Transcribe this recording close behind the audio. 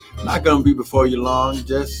Not going to be before you long.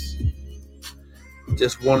 Just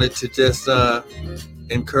wanted to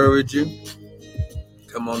encourage you.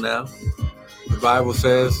 Come on now. The Bible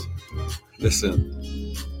says, listen.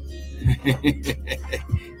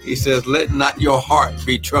 He says, let not your heart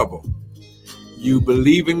be troubled. You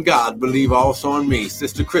believe in God, believe also in me.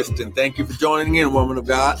 Sister Kristen, thank you for joining in, woman of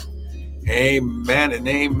God. Amen and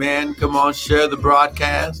amen. Come on, share the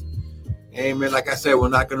broadcast. Amen. Like I said, we're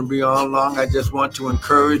not going to be on long. I just want to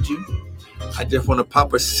encourage you. I just want to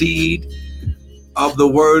pop a seed of the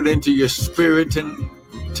word into your spirit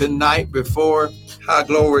tonight before high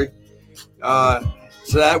glory.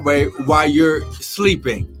 So that way, while you're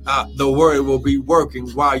sleeping, the word will be working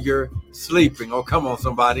while you're sleeping. Oh, come on,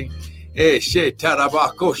 somebody.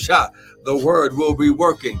 The word will be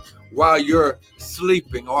working while you're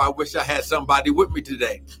sleeping. Oh, I wish I had somebody with me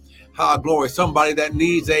today. High glory. Somebody that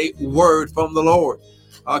needs a word from the Lord.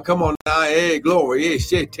 Come on now. Hey, glory.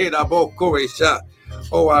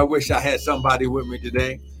 Oh, I wish I had somebody with me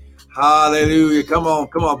today. Hallelujah. Come on.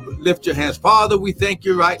 Lift your hands. Father, we thank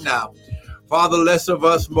you right now. Father, less of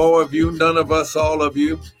us, more of you, none of us, all of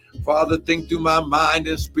you. Father, think through my mind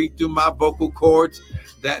and speak through my vocal cords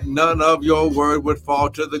that none of your word would fall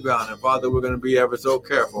to the ground. And Father, we're going to be ever so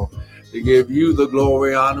careful to give you the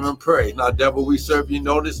glory, honor, and praise. Now, devil, we serve you.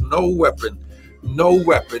 Notice no weapon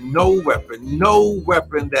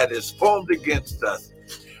that is formed against us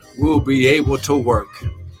will be able to work.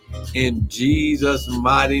 In Jesus'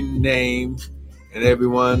 mighty name. And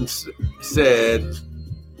everyone said,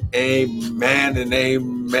 amen and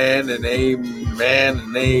amen and amen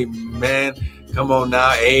and amen. Come on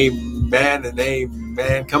now. Amen and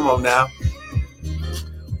amen. Come on now.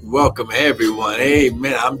 Welcome everyone.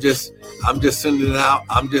 Amen. I'm just sending it out.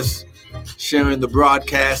 I'm just sharing the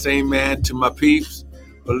broadcast. Amen to my peeps.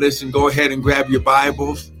 But listen, go ahead and grab your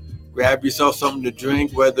Bibles. Grab yourself something to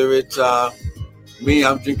drink, whether it's me,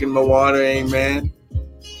 I'm drinking my water. Amen.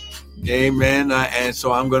 Amen. And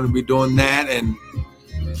so I'm going to be doing that. And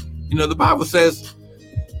the Bible says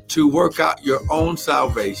to work out your own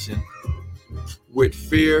salvation with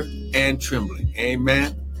fear and trembling.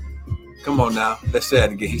 Amen. Come on now. Let's say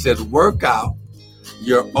it again. He says, work out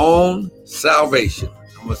your own salvation.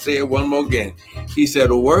 I'm going to say it one more again. He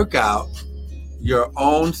said, work out your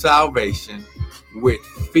own salvation with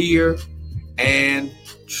fear and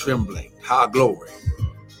trembling. How glory.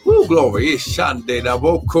 Woo, glory. See,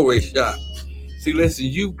 listen,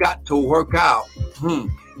 you've got to work out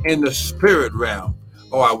in the spirit realm.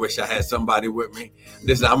 Oh, I wish I had somebody with me.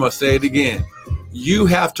 Listen, I'm going to say it again. You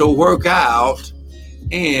have to work out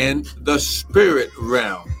in the spirit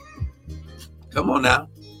realm. Come on now.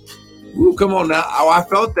 Ooh, come on now. Oh, I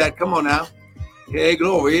felt that. Come on now. Hey,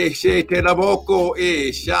 glory.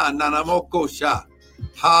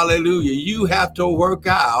 Hallelujah. You have to work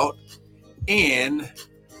out in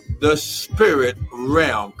the spirit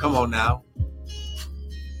realm. Come on now.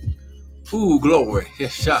 Ooh, glory.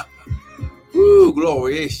 Ooh,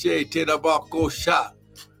 glory.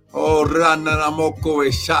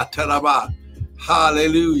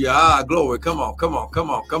 Hallelujah. Glory. Come on.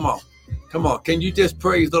 Can you just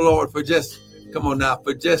praise the Lord for just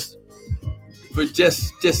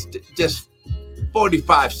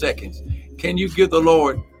 45 seconds? Can you give the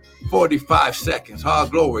Lord 45 seconds? Ah,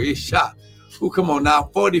 glory. It's shot. Ooh, come on now.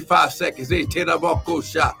 45 seconds. Hey, teraboko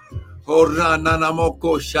shot.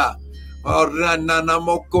 Orananamoko shot.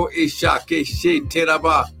 Orananamoko isha keshe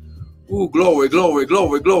teraba. Ooh, glory. Come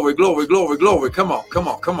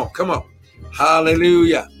on.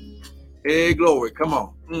 Hallelujah. Hey, glory. Come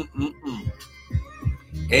on.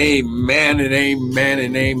 Amen and amen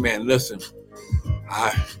and amen. Listen,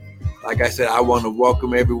 like I said, I want to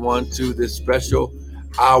welcome everyone to this special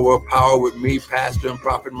hour of power with me, Pastor and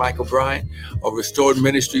Prophet Michael Bryant of Restored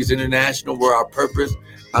Ministries International, where our purpose,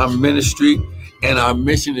 our ministry, and our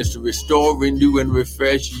mission is to restore, renew, and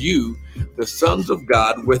refresh you, the sons of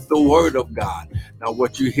God, with the word of God. Now,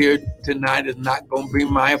 what you hear tonight is not going to be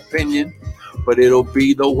my opinion, but it'll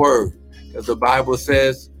be the word. Because the Bible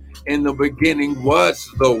says, in the beginning was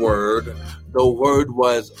the Word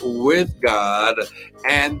was with God,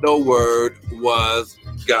 and the Word was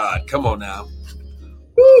God. Come on now.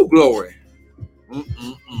 Woo, glory.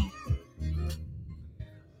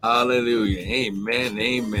 Hallelujah.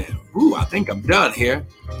 Amen. Woo, I think I'm done here.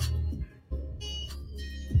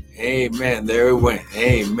 Amen. There it went.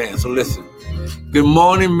 Amen. So listen. Good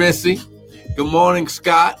morning, Missy. Good morning,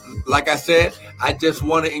 Scott. Like I said, I just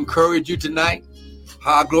want to encourage you tonight.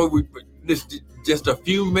 High glory. Just a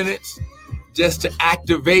few minutes just to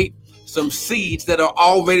activate some seeds that are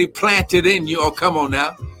already planted in you. Oh, come on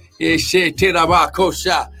now.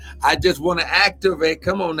 I just want to activate.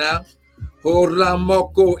 Come on now.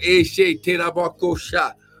 Horamoko eshe terabako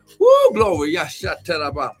sha. Woo, glory. Yasha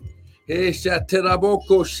teraba. Esha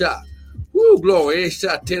teraboko sha. Woo, glory.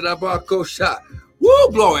 Esha terabako sha.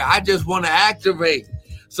 Woo, glory. I just want to activate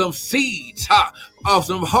some seeds of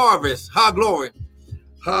some harvest. Ha, glory.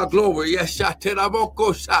 Ha, glory. Yasha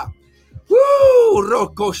teraboko sha. Woo,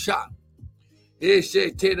 roko sha.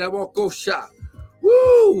 Eshe teraboko sha.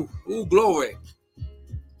 Woo, ooh, glory.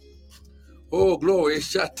 Oh, glory.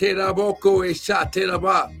 Shateraboko,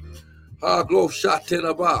 Shateraba. Ah, glory.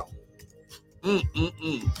 Shateraba.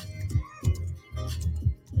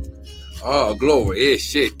 Oh, glory.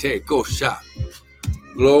 Go shot.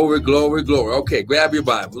 Glory, glory, glory. Okay, grab your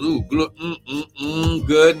Bible. Ooh,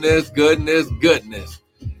 goodness, goodness, goodness.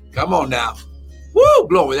 Come on now. Woo,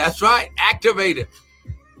 glory. That's right. Activate it.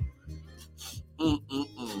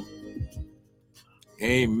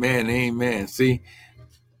 Amen, amen. See,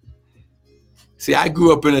 I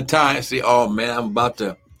grew up in a time. See, oh man, I'm about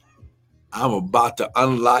to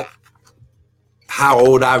unlock how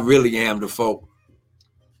old I really am to folk.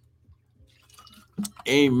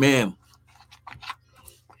 Amen.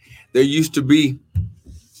 There used to be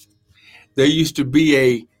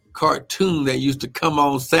a cartoon that used to come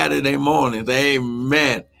on Saturday mornings.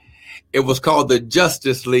 Amen. It was called the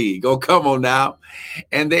Justice League. Oh, come on now.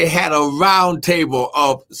 And they had a round table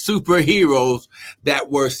of superheroes that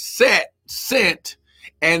were sent,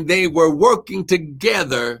 and they were working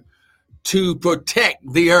together to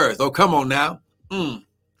protect the earth. Oh, come on now.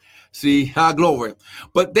 See, how glory.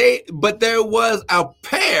 But there was a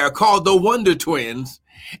pair called the Wonder Twins,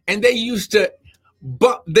 and they used to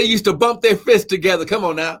bump their fists together. Come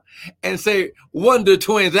on now. And say, Wonder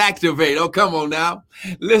Twins activate. Oh, come on now.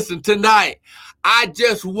 Listen, tonight, I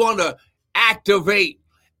just want to activate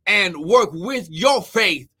and work with your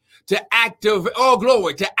faith to activate. Oh,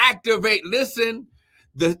 glory. To activate. Listen.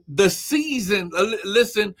 The season,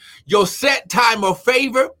 listen, your set time of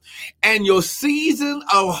favor and your season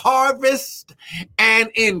of harvest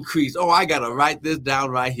and increase. Oh, I got to write this down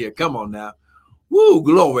right here. Come on now. Woo,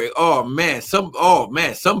 glory. Oh man,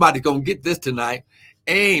 somebody's going to get this tonight.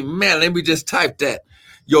 Amen. Let me just type that.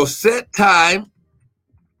 Your set time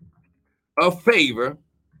of favor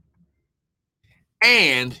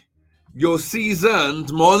and your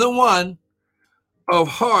seasons, more than one, of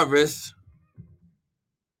harvest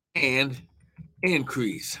and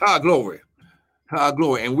increase. Ha, glory. Ha,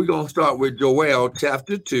 glory. And we're going to start with Joel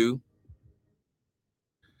chapter 2,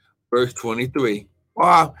 verse 23.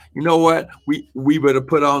 You know what? We better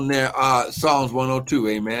put on there Psalms 102.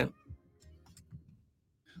 Amen.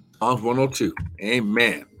 Psalms 102.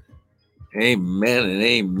 Amen. Amen and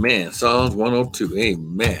amen. Psalms 102.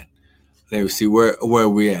 Amen. Let me see where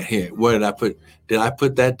we at here. Where did I put? Did I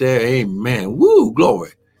put that there? Amen. Woo,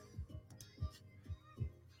 glory.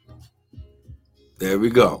 There we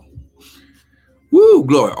go. Woo,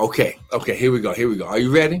 glory. Okay, here we go. Are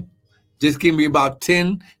you ready? Just give me about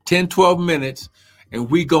 10, 12 minutes, and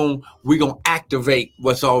we gonna activate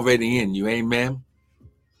what's already in you. Amen.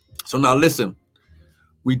 So now listen,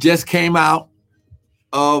 we just came out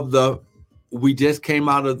of the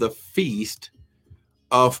feast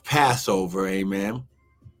of Passover. Amen.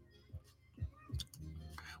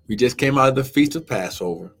 We just came out of the feast of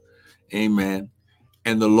Passover. Amen.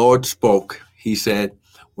 And the Lord spoke. He said,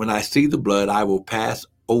 when I see the blood, I will pass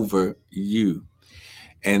over you.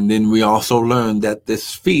 And then we also learned that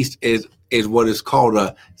this feast is what is called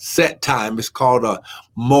a set time. It's called a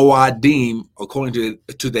Moadim, according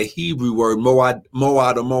to the Hebrew word Moad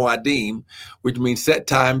or Moadim, which means set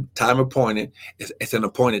time, time appointed. It's an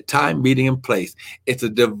appointed time, meeting, and place. It's a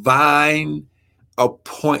divine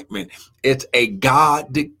appointment. It's a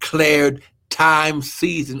God-declared time,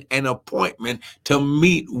 season, and appointment to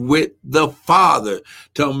meet with the Father,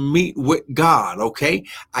 to meet with God. Okay,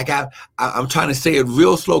 I'm trying to say it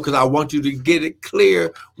real slow because I want you to get it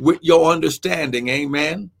clear with your understanding.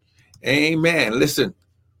 Amen. Amen. Listen,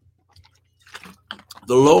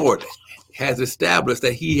 the Lord has established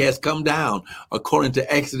that He has come down, according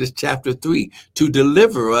to Exodus chapter 3, to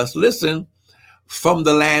deliver us. Listen, from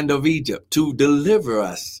the land of Egypt, to deliver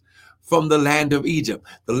us from the land of Egypt.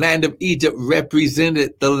 The land of Egypt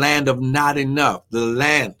represented the land of not enough, the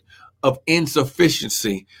land of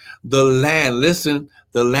insufficiency, the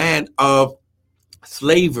land of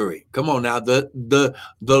slavery. Come on now, the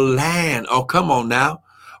land. Oh, come on now.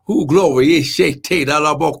 Who glory is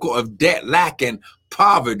of debt, lack, and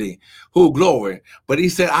poverty. Who glory. But He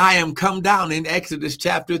said, I am come down in Exodus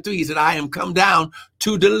chapter 3. He said, I am come down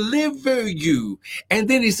to deliver you. And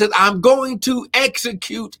then He said, I'm going to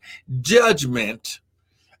execute judgment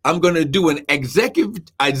I'm going to do an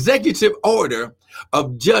executive order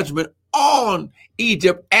of judgment on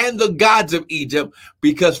Egypt and the gods of Egypt,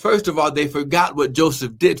 because first of all, they forgot what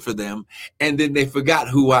Joseph did for them, and then they forgot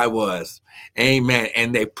who I was. Amen.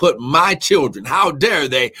 And they put my children, how dare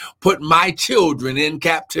they put my children in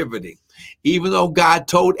captivity? Even though God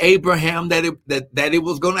told Abraham that it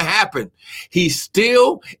was going to happen, he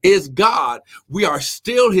still is God. We are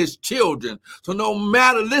still his children. So no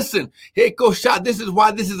matter, listen, this is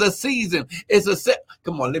why this is a season. It's a set.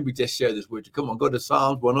 Come on, let me just share this with you. Come on, go to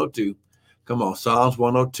Psalms 102. Come on, Psalms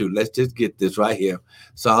 102. Let's just get this right here.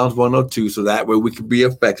 Psalms 102, so that way we can be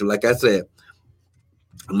effective. Like I said,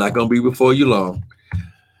 I'm not going to be before you long.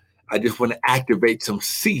 I just want to activate some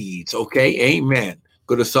seeds, okay? Amen.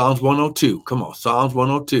 Go to Psalms 102. Come on, Psalms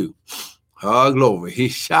 102. Oh, glory.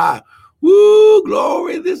 He's shy. Woo,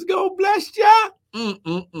 glory. This is going to bless ya.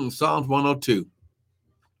 Psalms 102.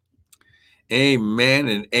 Amen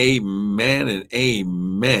and amen and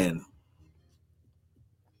amen.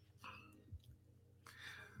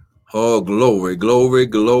 Oh, glory, glory,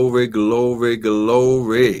 glory, glory,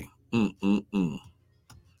 glory.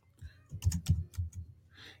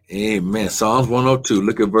 Amen. Psalms 102.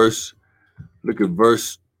 Look at verse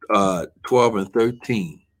 12 and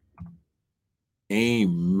 13.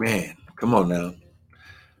 Amen. Come on now.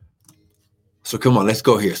 So come on, let's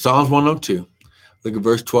go here. Psalms 102. Look at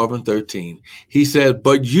verse 12 and 13. He says,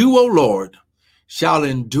 but you, O Lord, shall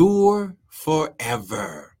endure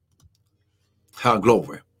forever. How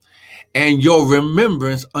glory. And your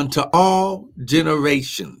remembrance unto all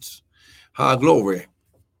generations. How glory.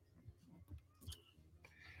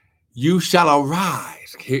 You shall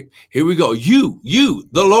arise. Here we go. You,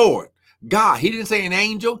 the Lord, God. He didn't say an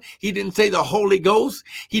angel. He didn't say the Holy Ghost.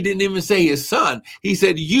 He didn't even say his son. He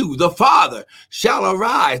said, you, the Father, shall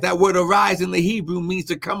arise. That word arise in the Hebrew means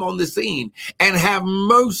to come on the scene and have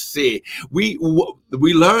mercy. We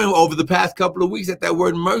learned over the past couple of weeks that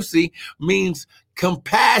word mercy means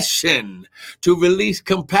compassion, to release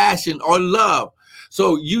compassion or love.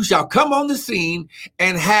 So you shall come on the scene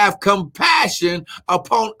and have compassion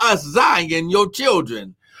upon us, Zion, your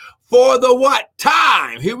children. For the what?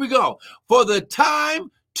 Time. Here we go. For the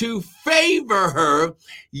time to favor her,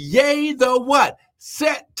 yea, the what?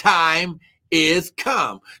 Set time is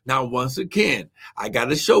come. Now, once again, I got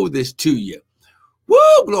to show this to you.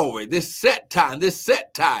 Woo, glory. This set time.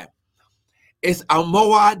 It's a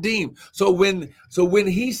Moadim. So when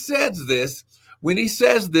he says this, when he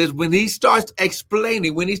starts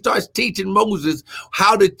explaining, when he starts teaching Moses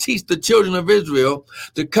how to teach the children of Israel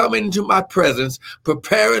to come into my presence,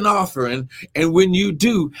 prepare an offering, and when you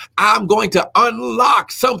do, I'm going to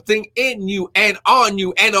unlock something in you and on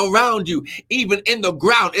you and around you, even in the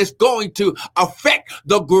ground. It's going to affect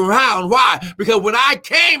the ground. Why? Because when I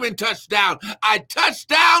came and touched down, I touched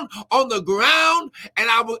down on the ground, and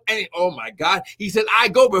oh my God, he said, I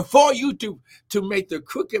go before you to make the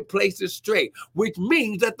crooked places straight, which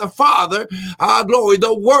means that the Father, glory,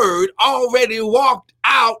 the Word already walked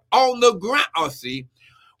out on the ground. Oh, see,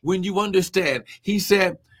 when you understand, he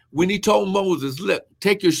said, when he told Moses, look,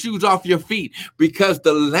 take your shoes off your feet, because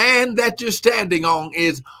the land that you're standing on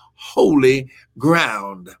is holy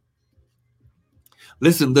ground.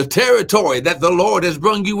 Listen, the territory that the Lord has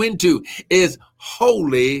brought you into is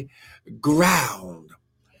holy ground.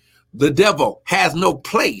 The devil has no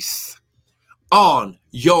place on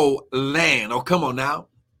your land. Oh, come on now.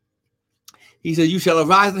 He said, you shall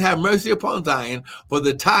arise and have mercy upon Zion, for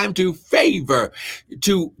the time to favor,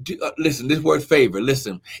 listen, this word favor,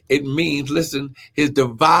 listen, it means, listen, his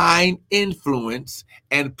divine influence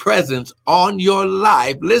and presence on your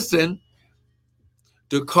life, listen,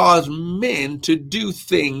 to cause men to do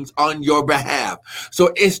things on your behalf.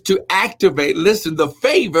 So it's to activate, listen, the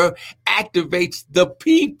favor activates the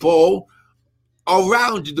people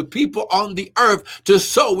around you, the people on the earth, to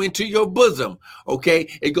sow into your bosom. Okay,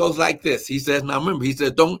 it goes like this. He says, now remember, he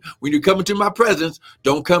says, when you come into my presence,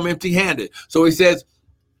 don't come empty handed. So he says,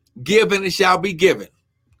 give and it shall be given.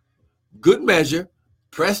 Good measure,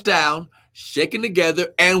 pressed down, shaken together,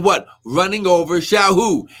 and what? Running over shall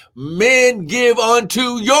who? Men give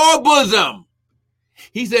unto your bosom.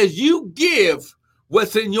 He says, you give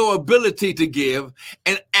what's in your ability to give,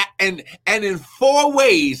 and in 4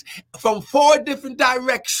 ways, from 4 different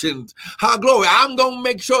directions. How glory. I'm going to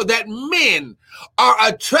make sure that men are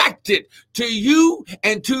attracted to you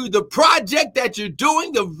and to the project that you're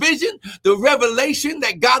doing, the vision, the revelation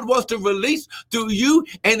that God wants to release through you.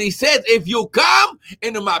 And he says, if you'll come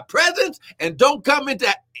into my presence and don't come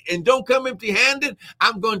empty-handed,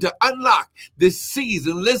 I'm going to unlock this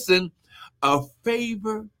season, listen, of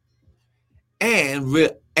favor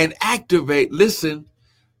and activate, listen,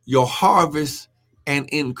 your harvest and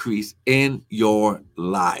increase in your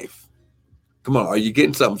life. Come on, are you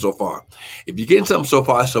getting something so far? If you're getting something so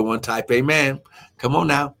far, someone type amen. Come on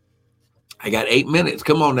now. I got 8 minutes.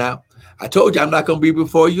 Come on now. I told you I'm not going to be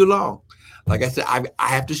before you long. Like I said, I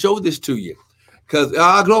have to show this to you. Because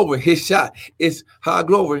glory, his shot. It's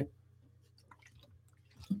glory.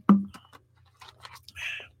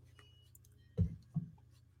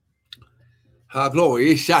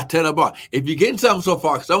 Glory, it's shot to the bar. If you're getting something so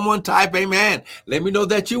far, someone type amen. Let me know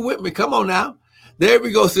that you're with me. Come on now. There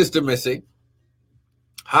we go, Sister Missy.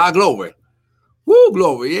 Glory. Woo,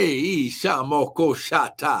 glory. Hey, shamoko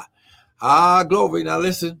shata. Glory. Now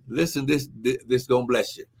listen, this gonna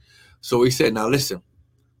bless you. So he said, now listen.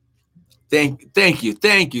 Thank you.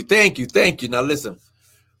 Now listen.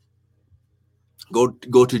 Go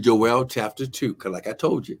to Joel chapter 2, because like I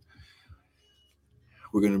told you,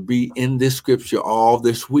 we're going to be in this scripture all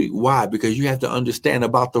this week. Why? Because you have to understand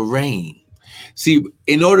about the rain. See,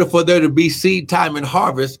 in order for there to be seed time and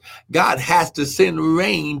harvest, God has to send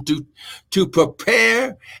rain to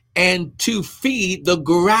prepare and to feed the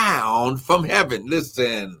ground from heaven.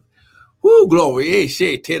 Listen. Woo, glory.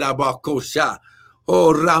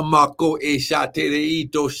 Oh, Ramako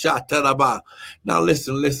Eshatereito Shataraba. Now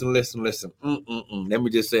listen. Let me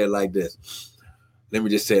just say it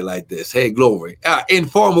like this. Hey, glory.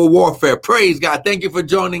 Informal warfare. Praise God. Thank you for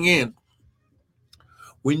joining in.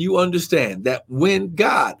 When you understand that when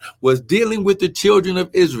God was dealing with the children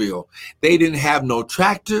of Israel, they didn't have no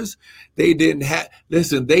tractors. They didn't have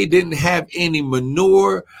any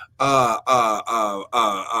manure,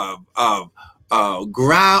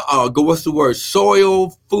 soil,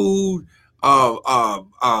 food,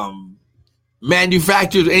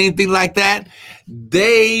 manufacturers, anything like that.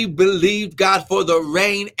 They believed God for the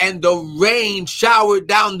rain, and the rain showered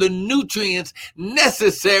down the nutrients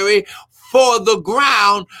necessary for the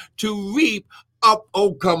ground to reap up,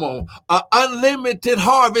 an unlimited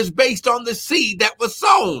harvest based on the seed that was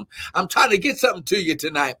sown. I'm trying to get something to you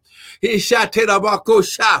tonight. Woo,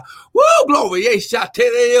 glory. If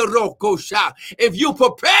you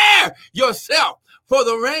prepare yourself for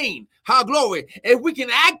the rain, glory, if we can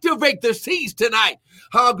activate the seeds tonight,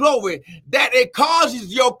 glory, that it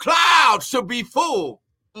causes your clouds to be full.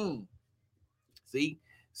 See?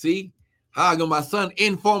 My son,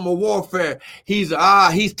 informal warfare. He's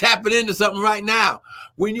tapping into something right now.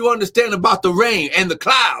 When you understand about the rain and the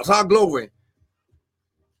clouds, glory.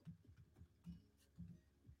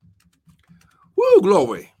 Woo,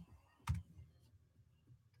 glory.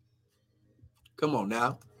 Come on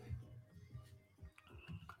now.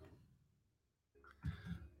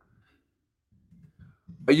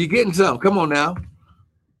 Are you getting something? Come on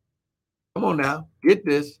now. Get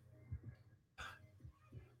this.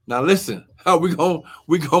 Now listen, we're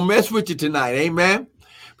gonna mess with you tonight, amen?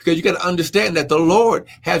 Because you got to understand that the Lord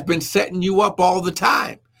has been setting you up all the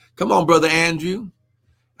time. Come on, Brother Andrew.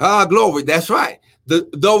 Glory, that's right.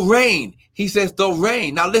 The rain. He says the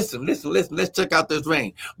rain. Now listen. Let's check out this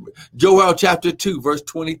rain. Joel chapter 2, verse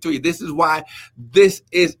 23. This is why this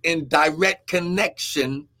is in direct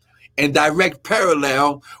connection and direct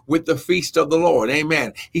parallel with the feast of the Lord.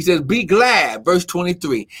 Amen. He says, be glad, verse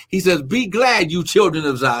 23. He says, be glad, you children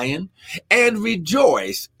of Zion, and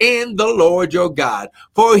rejoice in the Lord your God,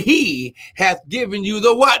 for he hath given you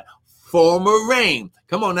the what? Former rain.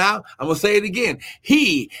 Come on now. I'm going to say it again.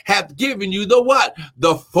 He hath given you the what?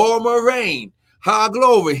 The former rain.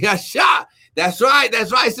 Glory. Yasha. That's right,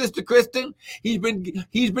 Sister Kristen. He's been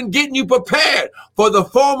getting you prepared for the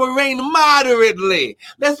former rain moderately.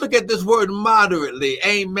 Let's look at this word moderately.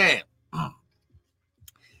 Amen.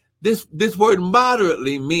 This word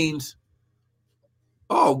moderately means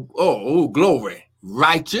glory.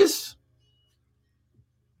 Righteous.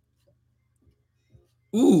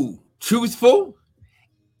 Truthful.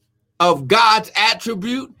 Of God's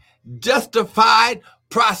attribute. Justified.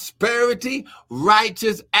 Prosperity,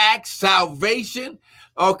 righteous acts, salvation.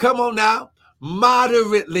 Oh, come on now.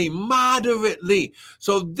 Moderately.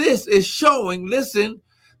 So this is showing, listen,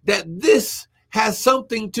 that this has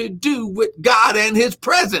something to do with God and his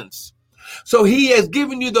presence. So he has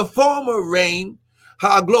given you the former rain,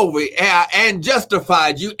 glory, and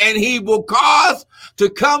justified you, and he will cause to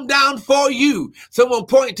come down for you. Someone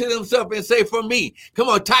point to themselves and say, for me. Come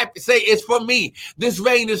on, say it's for me. This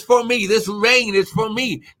rain is for me. This rain is for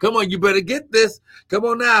me. Come on, you better get this. Come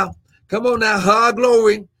on now.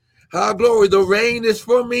 Glory. Glory. The rain is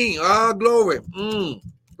for me. Glory.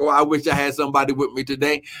 Oh, I wish I had somebody with me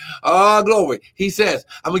today. Glory. He says,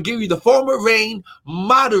 I'm going to give you the former rain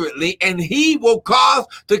moderately, and he will cause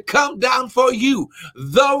to come down for you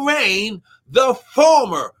the rain, the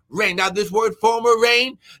former rain. Now, this word former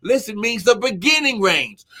rain, listen, means the beginning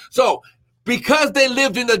rains. So, because they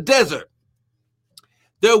lived in the desert,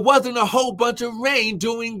 there wasn't a whole bunch of rain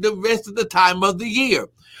during the rest of the time of the year.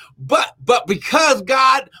 But because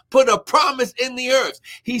God put a promise in the earth,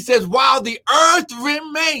 he says, while the earth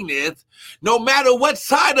remaineth, no matter what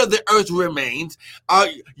side of the earth remains,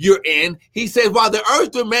 you're in, he says, while the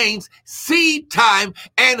earth remains, seed time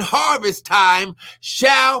and harvest time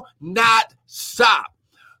shall not stop.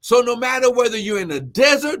 So no matter whether you're in the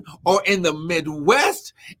desert or in the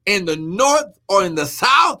Midwest, in the North or in the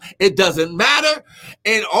South, it doesn't matter.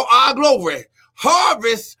 In our glory,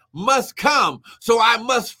 harvest must come. So I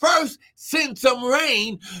must first send some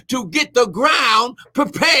rain to get the ground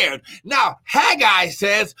prepared. Now, Haggai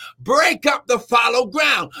says, break up the fallow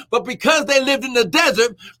ground. But because they lived in the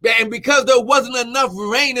desert and because there wasn't enough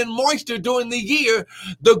rain and moisture during the year,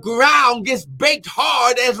 the ground gets baked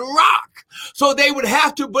hard as rock. So they would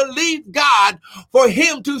have to believe God for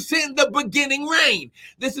him to send the beginning rain.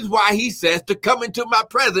 This is why he says to come into my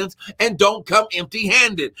presence and don't come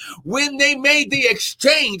empty-handed. When they made the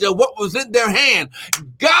exchange of what was in their hand,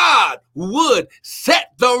 God would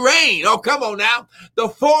set the rain. Oh, come on now. The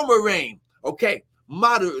former rain. Okay.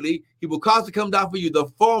 Moderately, he will cause to come down for you the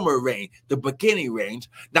former rain, the beginning rains.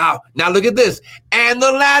 Now look at this. And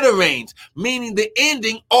the latter rains, meaning the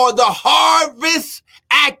ending or the harvest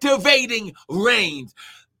activating rains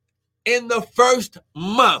in the first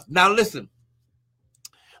month. Now listen,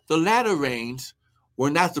 the latter rains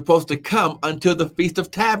were not supposed to come until the Feast of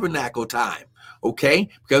Tabernacle time. Okay,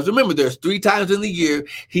 because remember, there's 3 times in the year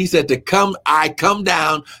he said I come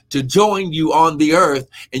down to join you on the earth,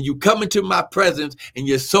 and you come into my presence and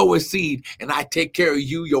you sow a seed, and I take care of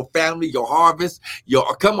you, your family, your harvest,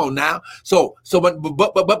 come on now. But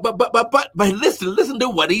listen to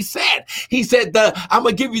what he said. He said I'm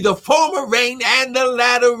gonna give you the former rain and the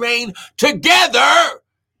latter rain together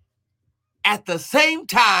at the same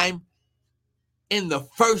time in the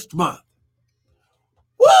first month.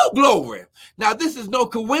 Woo, glory. Now, this is no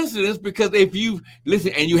coincidence, because if you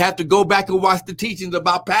listen, and you have to go back and watch the teachings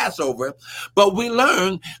about Passover, but we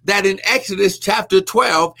learned that in Exodus chapter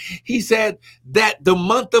 12, he said that the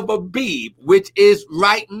month of Abib, which is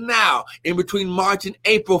right now in between March and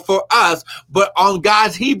April for us, but on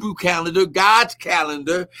God's Hebrew calendar, God's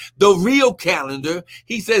calendar, the real calendar,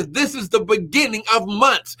 he says this is the beginning of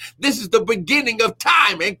months. This is the beginning of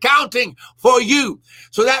time and counting for you.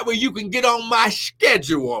 So that way you can get on my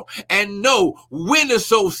schedule and know when to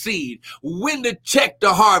sow seed, when to check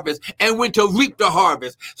the harvest, and when to reap the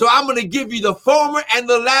harvest. So I'm going to give you the former and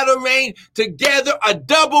the latter rain together, a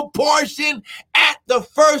double portion at the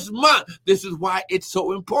first month. This is why it's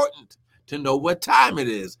so important to know what time it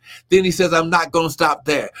is. Then he says, I'm not going to stop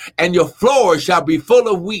there. And your floors shall be full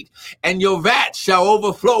of wheat, and your vats shall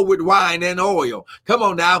overflow with wine and oil. Come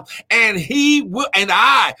on now. And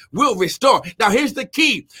I will restore. Now, here's the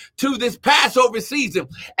key to this Passover season.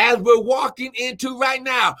 As we're walking into right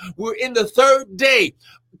now, we're in the 3rd day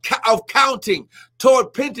of counting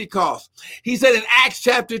toward Pentecost. He said in Acts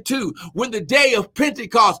chapter 2, when the day of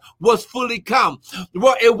Pentecost was fully come.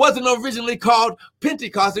 Well, it wasn't originally called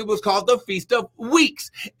Pentecost. It was called the Feast of Weeks.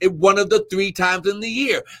 One of the 3 times in the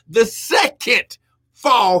year. The second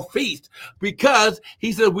fall feast. Because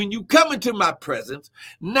he said, when you come into my presence,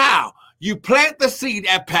 now you plant the seed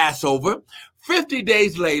at Passover. 50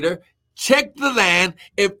 days later, check the land.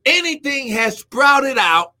 If anything has sprouted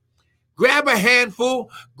out, grab a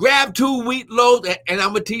handful, grab 2 wheat loaves, and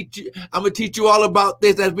I'm gonna teach you all about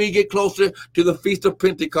this as we get closer to the Feast of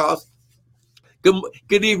Pentecost.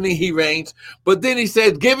 Good evening, he reigns. But then he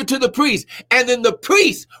says, give it to the priest, and then the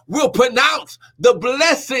priest will pronounce the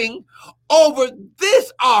blessing over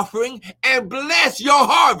this offering and bless your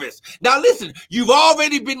harvest. Now listen, you've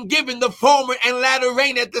already been given the former and latter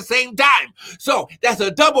rain at the same time. So that's a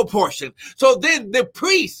double portion. So then the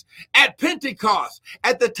priest at Pentecost,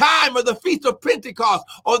 at the time of the Feast of Pentecost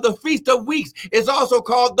or the Feast of Weeks, is also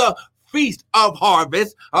called the Feast of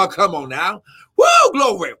Harvest. Oh, come on now. Woo,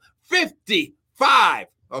 glory. 55.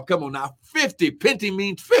 Oh, come on now. 50. Penti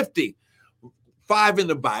means 50. 5 in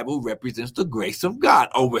the Bible represents the grace of God.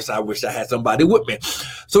 Oh, I wish I had somebody with me.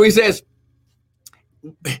 So he says,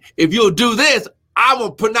 if you'll do this, I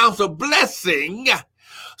will pronounce a blessing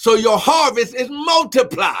so your harvest is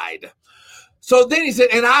multiplied. So then he said,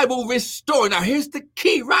 and I will restore. Now here's the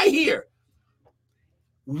key right here.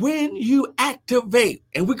 When you activate,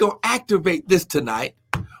 and we're going to activate this tonight.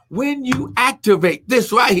 When you activate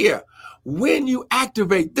this right here. When you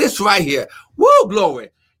activate this right here. Woo, glory.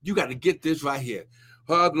 You got to get this right here.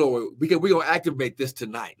 Oh, glory. Because we're going to activate this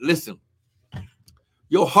tonight. Listen.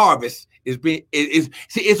 your harvest is being,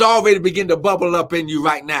 it's already beginning to bubble up in you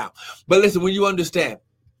right now. But listen, when you understand,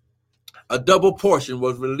 a double portion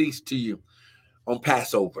was released to you on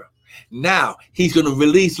Passover. Now he's going to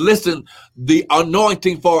release, listen, the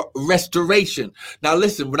anointing for restoration. Now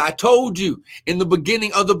listen, when I told you in the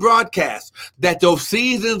beginning of the broadcast that those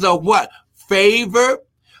seasons of what? Favor,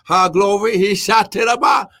 glory,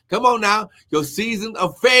 come on now, your season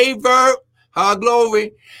of favor,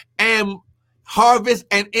 glory, and harvest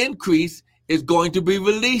and increase is going to be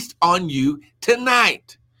released on you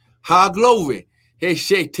tonight. Glory.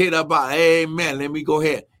 Amen. Let me go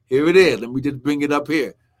ahead. Here it is. Let me just bring it up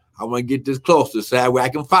here. I want to get this closer so that way I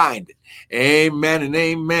can find it. Amen and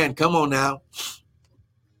amen. Come on now.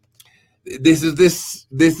 This is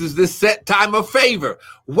this set time of favor.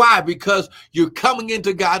 Why? Because you're coming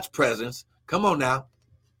into God's presence. Come on now.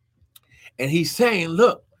 And he's saying,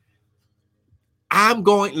 look,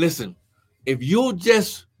 listen, if you'll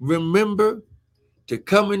just remember to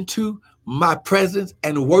come into my presence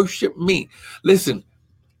and worship me. Listen,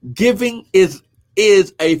 giving is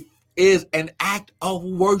an act of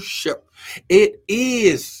worship. It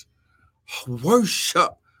is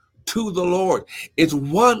worship to the Lord. It's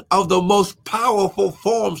one of the most powerful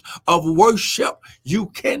forms of worship you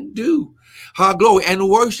can do. Glory. And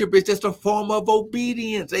worship is just a form of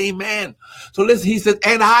obedience. Amen. So listen, he says,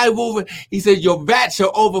 he said, your vat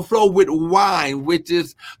shall overflow with wine, which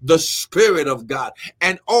is the Spirit of God,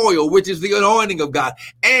 and oil, which is the anointing of God.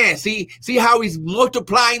 And see how he's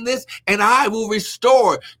multiplying this? And I will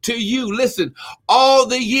restore to you, listen, all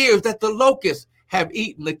the years that the locusts have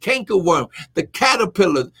eaten, the cankerworm, the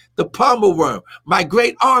caterpillar, the palmer worm, my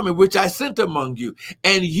great army which I sent among you,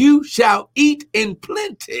 and you shall eat in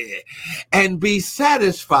plenty and be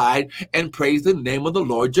satisfied and praise the name of the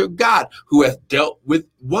Lord your God, who hath dealt with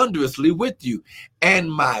wondrously with you.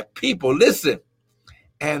 And my people, listen,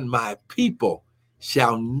 and my people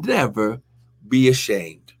shall never be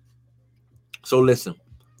ashamed. So listen,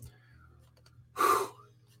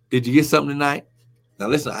 did you get something tonight? Now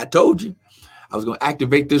listen, I told you I was going to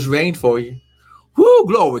activate this rain for you. Woo,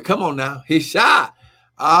 glory. Come on now. Hisha.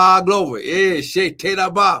 Glory. See,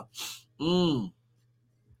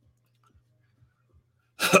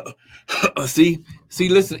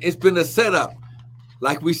 listen, it's been a setup.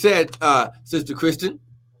 Like we said, Sister Kristen,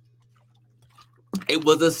 it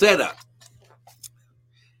was a setup.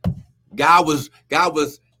 God was,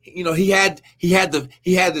 he had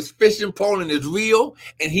this fishing pole and his reel,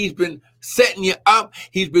 and he's been setting you up.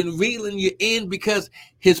 He's been reeling you in because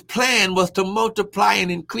his plan was to multiply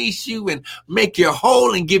and increase you and make you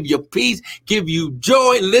whole and give you peace, give you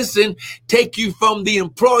joy. Listen, take you from the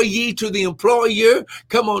employee to the employer.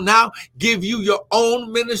 Come on now. Give you your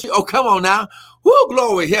own ministry. Oh, come on now. Woo,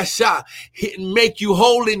 glory. Yes, sir. Make you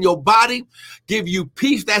whole in your body. Give you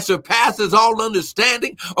peace that surpasses all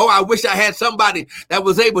understanding. Oh, I wish I had somebody that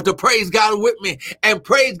was able to praise God with me and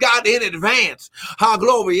praise God in advance.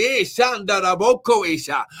 Glory.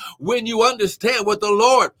 When you understand what the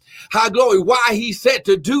Lord, glory, why he said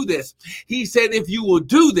to do this. He said, if you will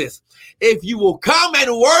do this, if you will come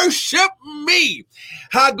and worship me,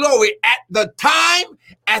 glory, at the time,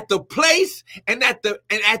 at the place, and at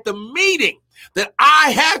the meeting that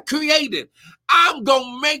I have created, I'm going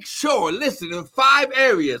to make sure, listen, in 5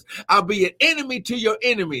 areas, I'll be an enemy to your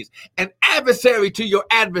enemies, an adversary to your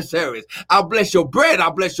adversaries. I'll bless your bread,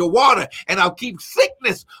 I'll bless your water, and I'll keep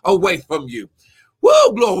sickness away from you.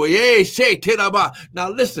 Woo, glory. Now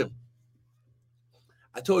listen,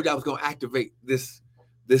 I told you I was going to activate this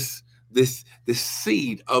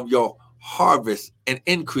seed of your harvest and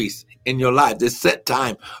increase in your life, this set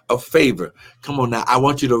time of favor. Come on now. I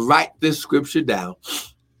want you to write this scripture down.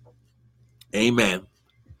 Amen.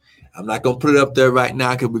 I'm not going to put it up there right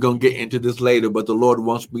now because we're going to get into this later, but the Lord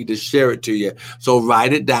wants me to share it to you. So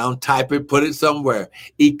write it down, type it, put it somewhere.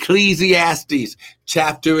 Ecclesiastes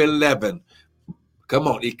chapter 11. Come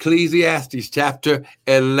on. Ecclesiastes chapter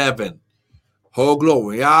 11. Oh,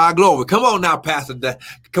 glory. Glory. Come on now, Pastor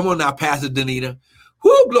Danita.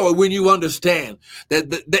 Who, glory, when you understand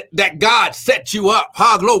that God set you up,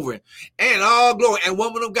 glory, and all glory, and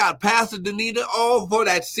woman of God, Pastor Danita, all for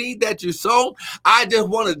that seed that you sown. I just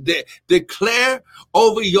want to declare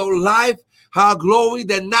over your life, glory,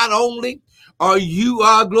 that not only are you,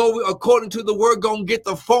 glory, according to the word, going to get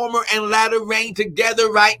the former and latter rain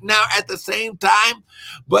together right now at the same time,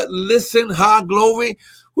 but listen, glory,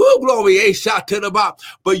 who, glory,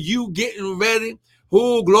 but you getting ready,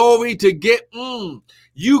 who, glory, to get,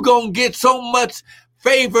 you going to get so much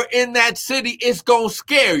favor in that city, it's going to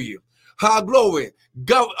scare you. Glory.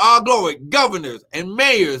 our glory, governors and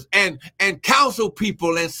mayors and council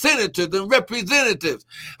people and senators and representatives.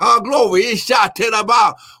 Our glory is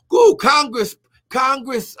Shateraba.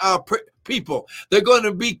 Congress people. They're going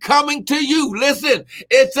to be coming to you. Listen,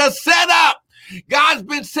 it's a setup. God's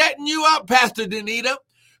been setting you up, Pastor Danita.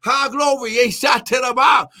 Our glory is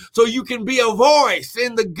Shateraba. So you can be a voice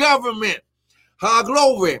in the government. Our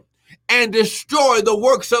glory. And destroy the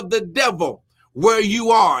works of the devil where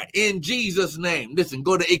you are in Jesus' name. Listen,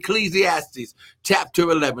 go to Ecclesiastes chapter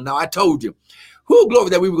 11. Now, I told you, glory,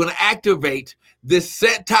 that we were going to activate this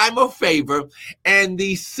set time of favor and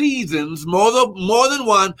these seasons, more than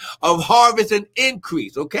one, of harvest and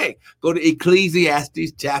increase. Okay, go to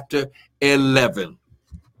Ecclesiastes chapter 11.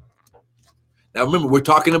 Now, remember, we're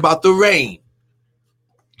talking about the rain.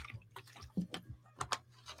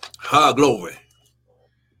 Glory.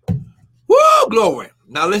 Woo, glory.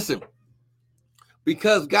 Now, listen.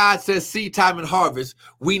 Because God says seed time and harvest,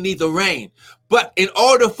 we need the rain. But in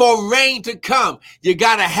order for rain to come, you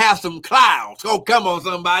got to have some clouds. Oh, come on,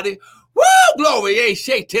 somebody. Woo, glory.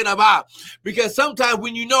 Because sometimes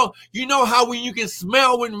when you know how when you can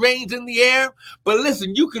smell when rain's in the air. But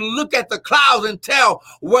listen, you can look at the clouds and tell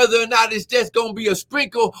whether or not it's just going to be a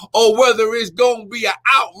sprinkle or whether it's going to be an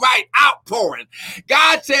outright outpouring.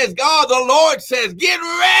 The Lord says, get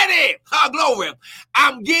ready. Glory.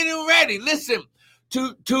 I'm getting ready. Listen.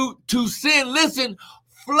 To send, listen,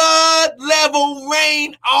 flood level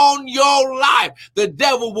rain on your life. The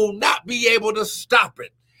devil will not be able to stop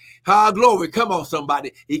it. Glory. Come on,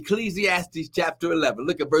 somebody. Ecclesiastes chapter 11.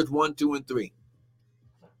 Look at verse 1, 2, and 3.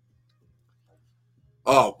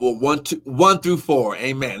 Oh, well, 1 through 4.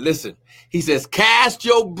 Amen. Listen. He says, cast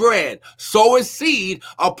your bread, sow a seed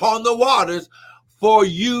upon the waters, for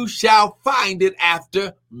you shall find it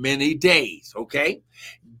after many days. Okay?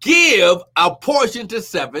 Give a portion to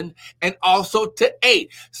 7 and also to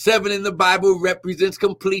 8. 7 in the Bible represents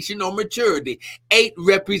completion or maturity. 8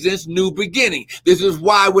 represents new beginning. This is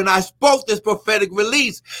why when I spoke this prophetic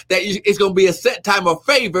release, that it's going to be a set time of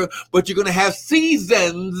favor, but you're going to have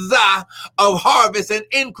seasons of harvest and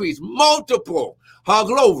increase, multiple.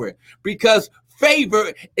 Glory. Because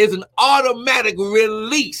favor is an automatic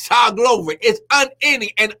release. Glory. It's unending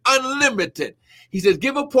and unlimited. He says,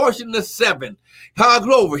 give a portion to 7.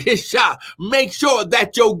 Glory. Make sure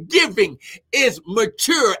that your giving is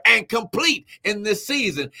mature and complete in this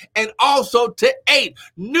season. And also to 8,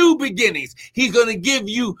 new beginnings. He's going to give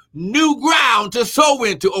you new ground to sow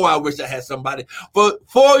into. Oh, I wish I had somebody.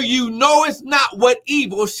 For you know it's not what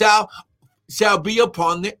evil shall be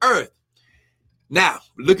upon the earth. Now,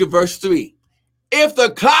 look at verse 3. If the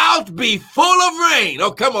clouds be full of rain,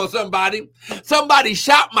 oh, come on, somebody. Somebody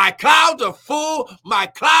shout, my clouds are full. My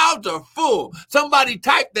clouds are full. Somebody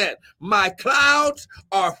type that. My clouds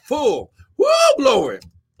are full. Woo, glory.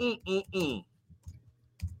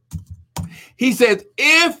 He says,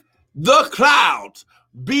 if the clouds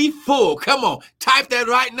be full. Come on. Type that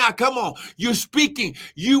right now. Come on. You're speaking.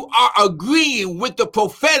 You are agreeing with the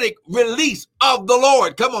prophetic release of the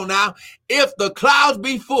Lord. Come on now. If the clouds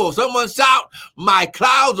be full. Someone shout, my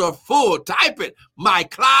clouds are full. Type it. My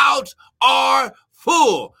clouds are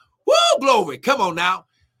full. Woo, glory. Come on now.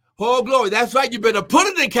 Oh, glory. That's right. You better put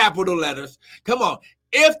it in capital letters. Come on.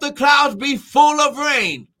 If the clouds be full of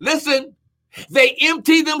rain. Listen. They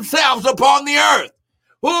empty themselves upon the earth.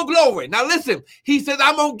 Oh, glory. Now listen, he says,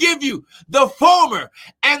 I'm going to give you the former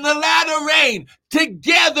and the latter rain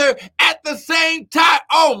together at the same time.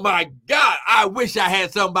 Oh my God. I wish I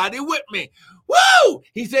had somebody with me. Woo!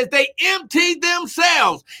 He says they emptied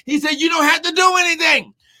themselves. He said, you don't have to do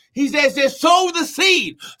anything. He says, sow the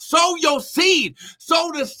seed, sow your seed,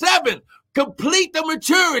 sow the 7. Complete the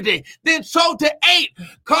maturity, then sow to 8,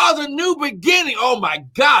 cause a new beginning. Oh my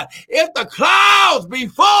God. If the clouds be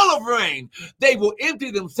full of rain, they will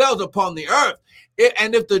empty themselves upon the earth.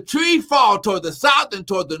 And if the tree fall toward the south and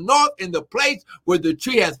toward the north, in the place where the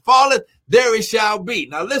tree has fallen, there it shall be.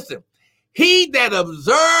 Now listen, he that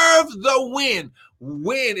observes the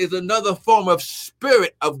wind is another form of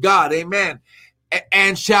spirit of God. Amen.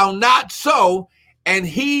 And shall not sow, and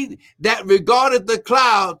he that regardeth the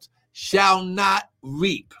clouds shall not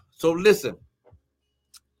reap. So listen,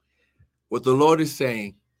 what the Lord is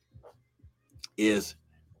saying is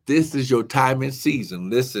this is your time and season.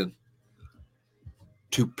 Listen,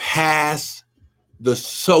 to pass the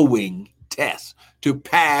sowing test, to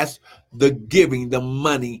pass the giving, the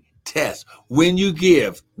money test. When you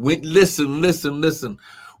give, listen.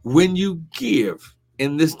 When you give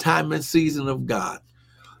in this time and season of God,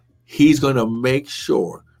 he's going to make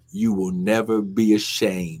sure you will never be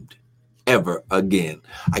ashamed ever again.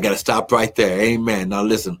 I got to stop right there. Amen. Now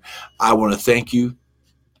listen, I want to thank you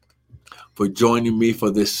for joining me for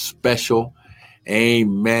this special.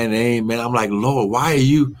 Amen. Amen. I'm like, Lord, why are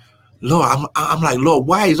you, Lord? I'm like, Lord,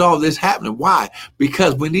 why is all this happening? Why?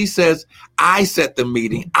 Because when he says, I set the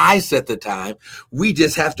meeting, I set the time, we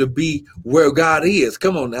just have to be where God is.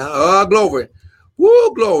 Come on now. Oh, glory.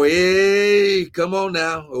 Woo, glory. Hey, come on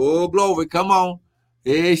now. Oh, glory. Come on.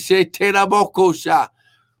 Hey, sha.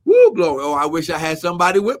 Woo, glory. Oh, I wish I had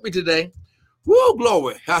somebody with me today. Woo,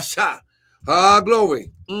 glory. Hasha. Ah, glory.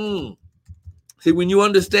 See, when you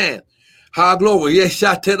understand, glory, yes,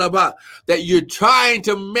 that you're trying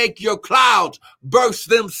to make your clouds burst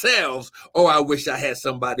themselves. Oh, I wish I had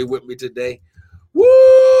somebody with me today.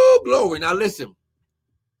 Woo, glory. Now listen.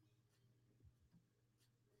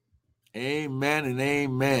 Amen and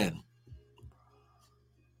amen.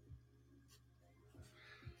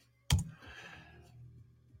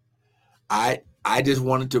 I just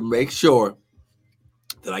wanted to make sure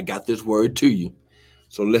that I got this word to you.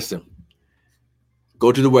 So listen.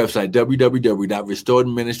 Go to the website,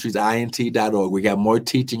 www.restoredministriesint.org. We got more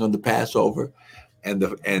teaching on the Passover and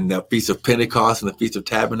the Feast of Pentecost and the Feast of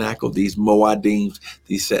Tabernacle, these Moedims,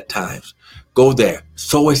 these set times. Go there,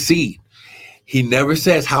 sow a seed. He never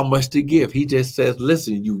says how much to give. He just says,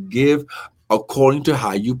 listen, you give according to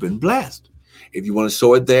how you've been blessed. If you want to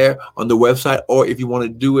sow it there on the website, or if you want to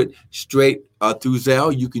do it straight through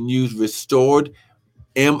Zelle, you can use restored,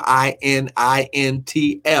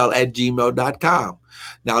 MININTL@gmail.com.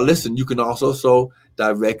 Now, listen, you can also sow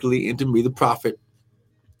directly into Me, the Prophet,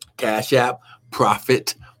 Cash App,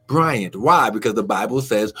 Prophet Bryant. Why? Because the Bible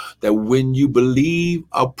says that when you believe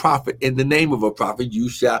a prophet in the name of a prophet,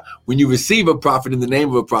 when you receive a prophet in the name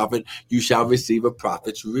of a prophet, you shall receive a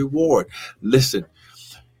prophet's reward. Listen,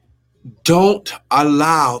 don't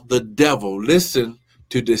allow the devil,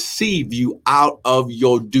 to deceive you out of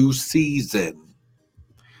your due season.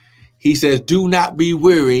 He says, do not be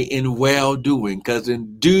weary in well-doing, because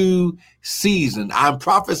in due season, I'm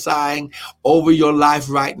prophesying over your life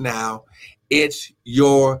right now. It's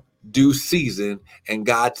your due season, and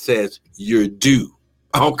God says you're due.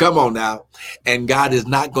 Oh, come on now. And God is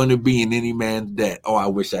not going to be in any man's debt. Oh, I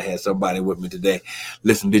wish I had somebody with me today.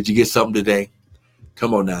 Listen, did you get something today?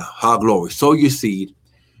 Come on now. Glory. Sow your seed.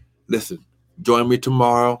 Listen, join me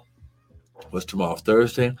tomorrow. What's tomorrow?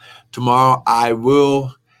 Thursday. Tomorrow I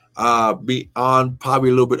will be on probably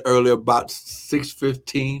a little bit earlier, about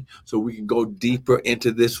 6:15, so we can go deeper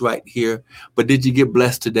into this right here. But did you get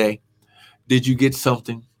blessed today? Did you get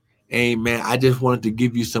something? Amen. I just wanted to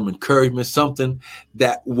give you some encouragement, something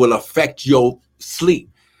that will affect your sleep.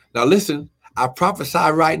 Now listen, I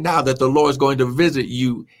prophesy right now that the Lord is going to visit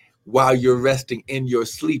you while you're resting in your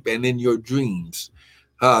sleep and in your dreams.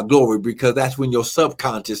 Glory, because that's when your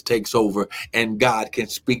subconscious takes over and God can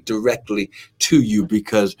speak directly to you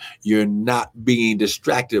because you're not being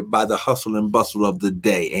distracted by the hustle and bustle of the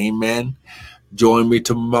day. Amen. Join me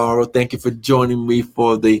tomorrow. Thank you for joining me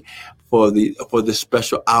for the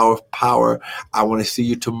special hour of power. I want to see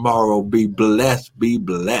you tomorrow. Be blessed. Be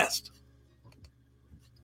blessed.